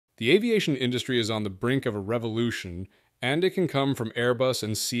The aviation industry is on the brink of a revolution, and it can come from Airbus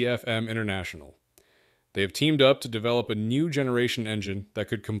and CFM International. They have teamed up to develop a new generation engine that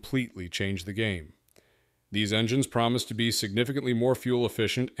could completely change the game. These engines promise to be significantly more fuel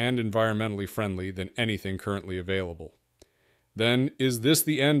efficient and environmentally friendly than anything currently available. Then, is this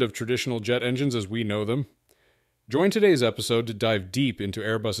the end of traditional jet engines as we know them? Join today's episode to dive deep into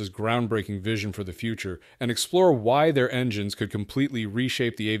Airbus's groundbreaking vision for the future and explore why their engines could completely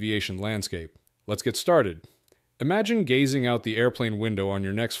reshape the aviation landscape. Let's get started. Imagine gazing out the airplane window on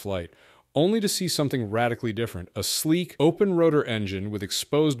your next flight, only to see something radically different, a sleek, open-rotor engine with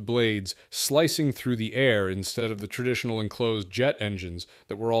exposed blades slicing through the air instead of the traditional enclosed jet engines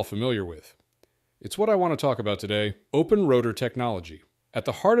that we're all familiar with. It's what I want to talk about today, open-rotor technology. At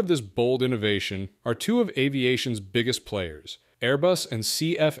the heart of this bold innovation are two of aviation's biggest players, Airbus and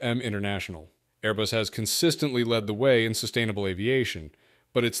CFM International. Airbus has consistently led the way in sustainable aviation,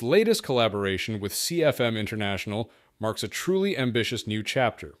 but its latest collaboration with CFM International marks a truly ambitious new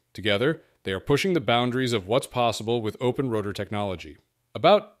chapter. Together, they are pushing the boundaries of what's possible with open-rotor technology.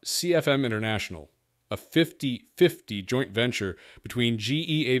 About CFM International, a 50-50 joint venture between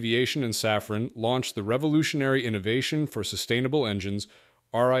GE Aviation and Safran launched the Revolutionary Innovation for Sustainable Engines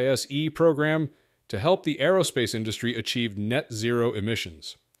RISE program to help the aerospace industry achieve net zero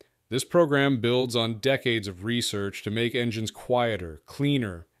emissions. This program builds on decades of research to make engines quieter,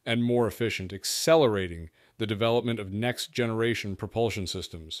 cleaner, and more efficient, accelerating the development of next-generation propulsion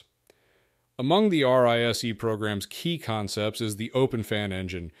systems. Among the RISE program's key concepts is the open fan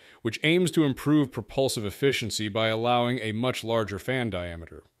engine, which aims to improve propulsive efficiency by allowing a much larger fan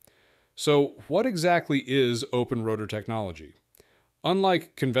diameter. So, what exactly is open-rotor technology?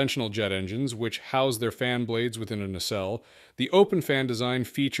 Unlike conventional jet engines, which house their fan blades within a nacelle, the open fan design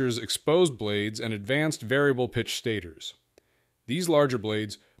features exposed blades and advanced variable pitch stators. These larger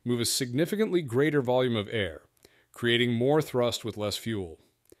blades move a significantly greater volume of air, creating more thrust with less fuel.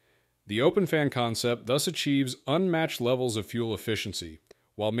 The open fan concept thus achieves unmatched levels of fuel efficiency,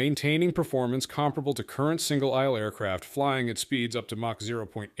 while maintaining performance comparable to current single-aisle aircraft flying at speeds up to Mach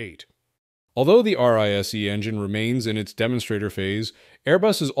 0.8. Although the RISE engine remains in its demonstrator phase,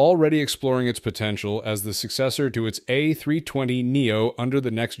 Airbus is already exploring its potential as the successor to its A320neo under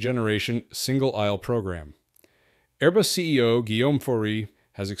the next-generation single-aisle program. Airbus CEO Guillaume Faury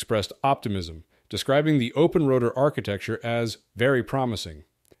has expressed optimism, describing the open-rotor architecture as very promising.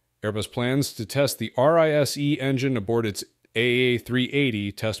 Airbus plans to test the RISE engine aboard its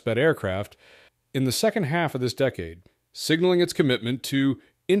AA380 testbed aircraft in the second half of this decade, signaling its commitment to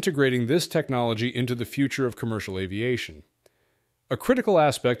integrating this technology into the future of commercial aviation. A critical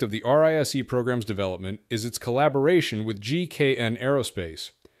aspect of the RISE program's development is its collaboration with GKN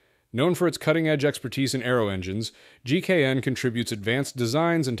Aerospace. Known for its cutting-edge expertise in aero engines, GKN contributes advanced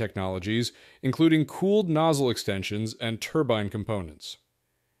designs and technologies, including cooled nozzle extensions and turbine components.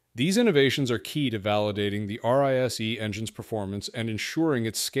 These innovations are key to validating the RISE engine's performance and ensuring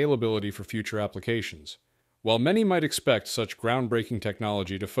its scalability for future applications. While many might expect such groundbreaking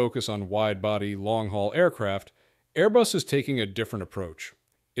technology to focus on wide-body, long-haul aircraft, Airbus is taking a different approach.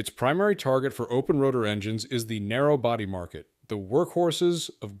 Its primary target for open-rotor engines is the narrow-body market, the workhorses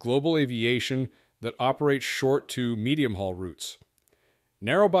of global aviation that operate short to medium-haul routes.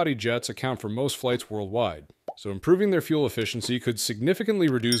 Narrow-body jets account for most flights worldwide, so improving their fuel efficiency could significantly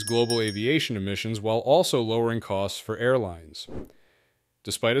reduce global aviation emissions while also lowering costs for airlines.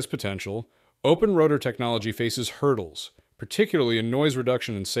 Despite its potential, open-rotor technology faces hurdles, particularly in noise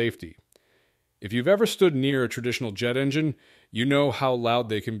reduction and safety. If you've ever stood near a traditional jet engine, you know how loud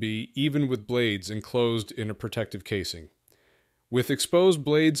they can be even with blades enclosed in a protective casing. With exposed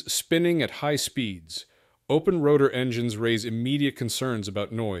blades spinning at high speeds, open-rotor engines raise immediate concerns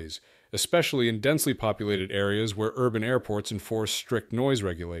about noise, especially in densely populated areas where urban airports enforce strict noise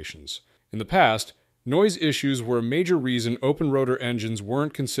regulations. In the past, noise issues were a major reason open-rotor engines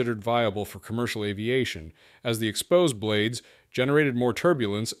weren't considered viable for commercial aviation, as the exposed blades generated more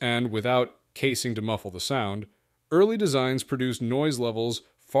turbulence and, without casing to muffle the sound, early designs produced noise levels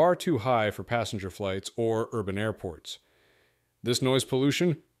far too high for passenger flights or urban airports. This noise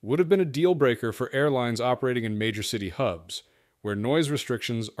pollution would have been a deal-breaker for airlines operating in major city hubs, where noise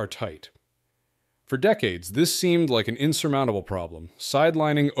restrictions are tight. For decades, this seemed like an insurmountable problem,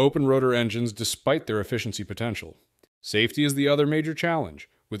 sidelining open-rotor engines despite their efficiency potential. Safety is the other major challenge.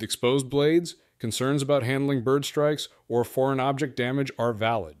 With exposed blades, concerns about handling bird strikes or foreign object damage are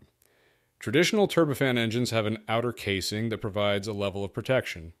valid. Traditional turbofan engines have an outer casing that provides a level of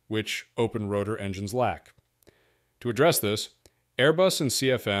protection, which open-rotor engines lack. To address this, Airbus and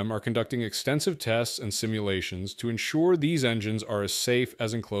CFM are conducting extensive tests and simulations to ensure these engines are as safe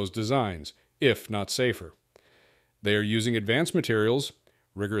as enclosed designs, if not safer. They are using advanced materials,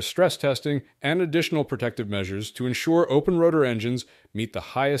 rigorous stress testing, and additional protective measures to ensure open-rotor engines meet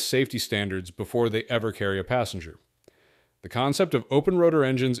the highest safety standards before they ever carry a passenger. The concept of open-rotor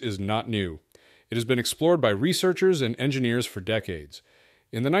engines is not new. It has been explored by researchers and engineers for decades.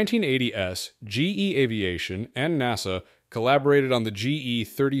 In the 1980s, GE Aviation and NASA collaborated on the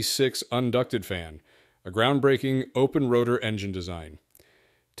GE-36 unducted fan, a groundbreaking open-rotor engine design.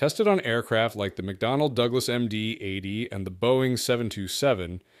 Tested on aircraft like the McDonnell Douglas MD-80 and the Boeing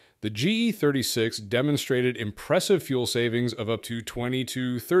 727, the GE-36 demonstrated impressive fuel savings of up to 20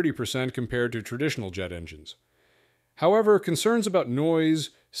 to 30% compared to traditional jet engines. However, concerns about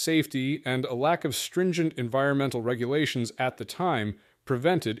noise, safety, and a lack of stringent environmental regulations at the time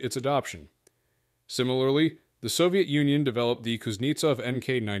prevented its adoption. Similarly, the Soviet Union developed the Kuznetsov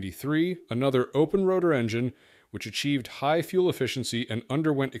NK-93, another open-rotor engine which achieved high fuel efficiency and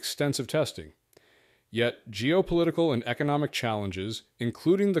underwent extensive testing. Yet, geopolitical and economic challenges,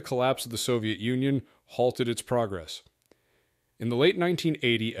 including the collapse of the Soviet Union, halted its progress. In the late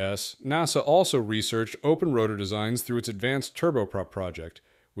 1980s, NASA also researched open-rotor designs through its Advanced Turboprop project,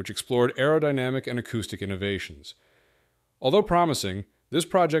 which explored aerodynamic and acoustic innovations. Although promising, this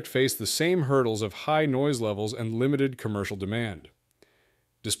project faced the same hurdles of high noise levels and limited commercial demand.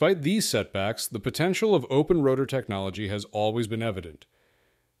 Despite these setbacks, the potential of open-rotor technology has always been evident.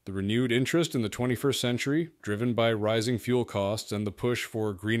 The renewed interest in the 21st century, driven by rising fuel costs and the push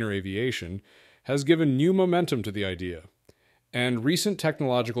for greener aviation, has given new momentum to the idea. And recent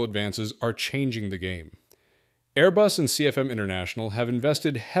technological advances are changing the game. Airbus and CFM International have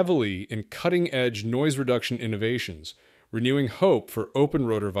invested heavily in cutting-edge noise reduction innovations, renewing hope for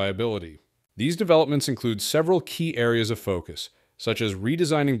open-rotor viability. These developments include several key areas of focus, such as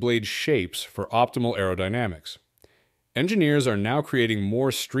redesigning blade shapes for optimal aerodynamics. Engineers are now creating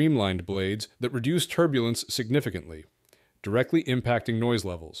more streamlined blades that reduce turbulence significantly, directly impacting noise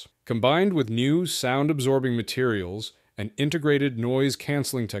levels. Combined with new sound-absorbing materials and integrated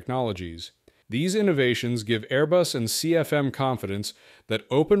noise-canceling technologies, these innovations give Airbus and CFM confidence that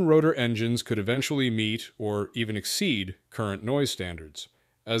open-rotor engines could eventually meet or even exceed current noise standards.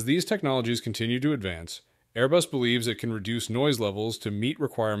 As these technologies continue to advance, Airbus believes it can reduce noise levels to meet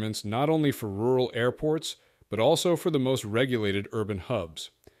requirements not only for rural airports, but also for the most regulated urban hubs.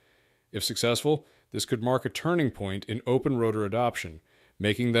 If successful, this could mark a turning point in open-rotor adoption,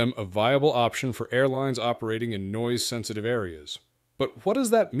 making them a viable option for airlines operating in noise-sensitive areas. But what does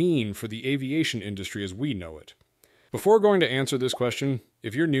that mean for the aviation industry as we know it? Before going to answer this question,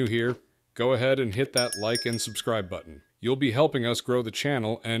 if you're new here, go ahead and hit that like and subscribe button. You'll be helping us grow the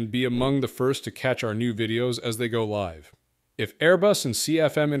channel and be among the first to catch our new videos as they go live. If Airbus and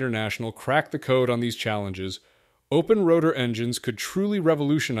CFM International crack the code on these challenges, open-rotor engines could truly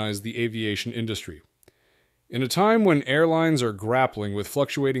revolutionize the aviation industry. In a time when airlines are grappling with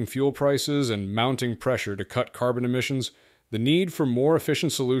fluctuating fuel prices and mounting pressure to cut carbon emissions, the need for more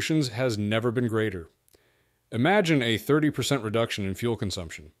efficient solutions has never been greater. Imagine a 30% reduction in fuel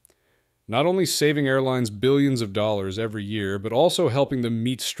consumption, not only saving airlines billions of dollars every year, but also helping them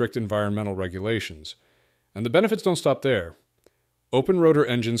meet strict environmental regulations. And the benefits don't stop there. Open-rotor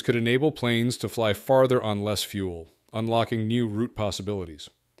engines could enable planes to fly farther on less fuel, unlocking new route possibilities.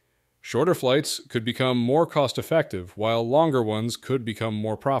 Shorter flights could become more cost-effective, while longer ones could become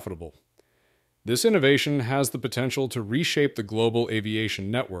more profitable. This innovation has the potential to reshape the global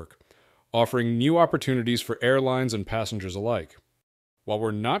aviation network, offering new opportunities for airlines and passengers alike. While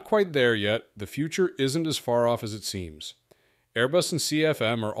we're not quite there yet, the future isn't as far off as it seems. Airbus and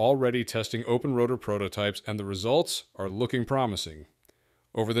CFM are already testing open-rotor prototypes, and the results are looking promising.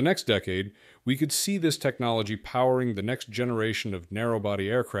 Over the next decade, we could see this technology powering the next generation of narrow-body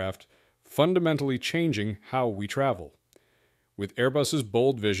aircraft, fundamentally changing how we travel. With Airbus's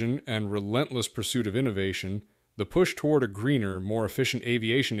bold vision and relentless pursuit of innovation, the push toward a greener, more efficient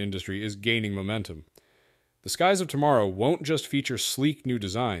aviation industry is gaining momentum. The skies of tomorrow won't just feature sleek new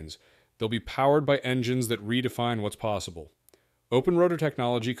designs, they'll be powered by engines that redefine what's possible. Open-rotor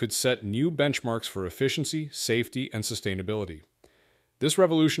technology could set new benchmarks for efficiency, safety, and sustainability. This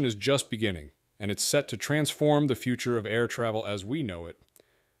revolution is just beginning, and it's set to transform the future of air travel as we know it.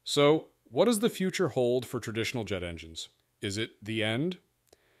 So, what does the future hold for traditional jet engines? Is it the end?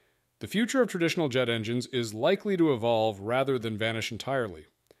 The future of traditional jet engines is likely to evolve rather than vanish entirely.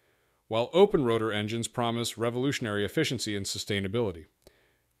 While open-rotor engines promise revolutionary efficiency and sustainability,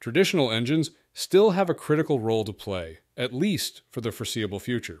 traditional engines still have a critical role to play, at least for the foreseeable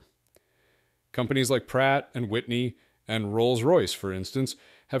future. Companies like Pratt and Whitney and Rolls-Royce, for instance,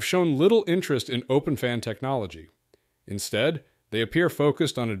 have shown little interest in open fan technology. Instead, they appear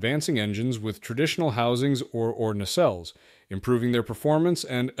focused on advancing engines with traditional housings or nacelles, improving their performance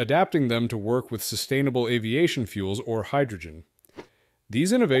and adapting them to work with sustainable aviation fuels or hydrogen.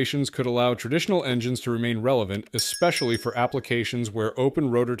 These innovations could allow traditional engines to remain relevant, especially for applications where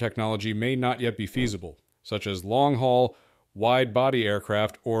open-rotor technology may not yet be feasible, such as long-haul, wide-body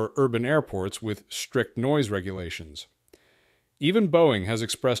aircraft or urban airports with strict noise regulations. Even Boeing has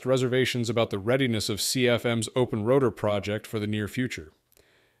expressed reservations about the readiness of CFM's open-rotor project for the near future.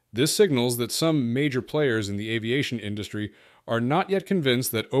 This signals that some major players in the aviation industry are not yet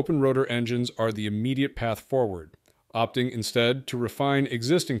convinced that open-rotor engines are the immediate path forward, opting instead to refine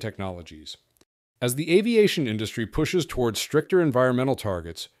existing technologies. As the aviation industry pushes towards stricter environmental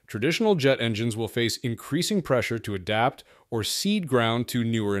targets, traditional jet engines will face increasing pressure to adapt or cede ground to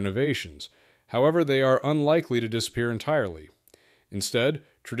newer innovations. However, they are unlikely to disappear entirely. Instead,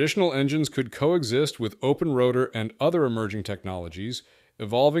 traditional engines could coexist with open-rotor and other emerging technologies,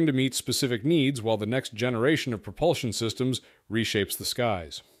 evolving to meet specific needs while the next generation of propulsion systems reshapes the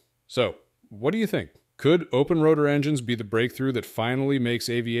skies. So, what do you think? Could open-rotor engines be the breakthrough that finally makes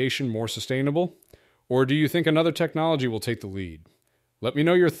aviation more sustainable? Or do you think another technology will take the lead? Let me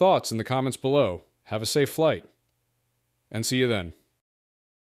know your thoughts in the comments below. Have a safe flight. And see you then.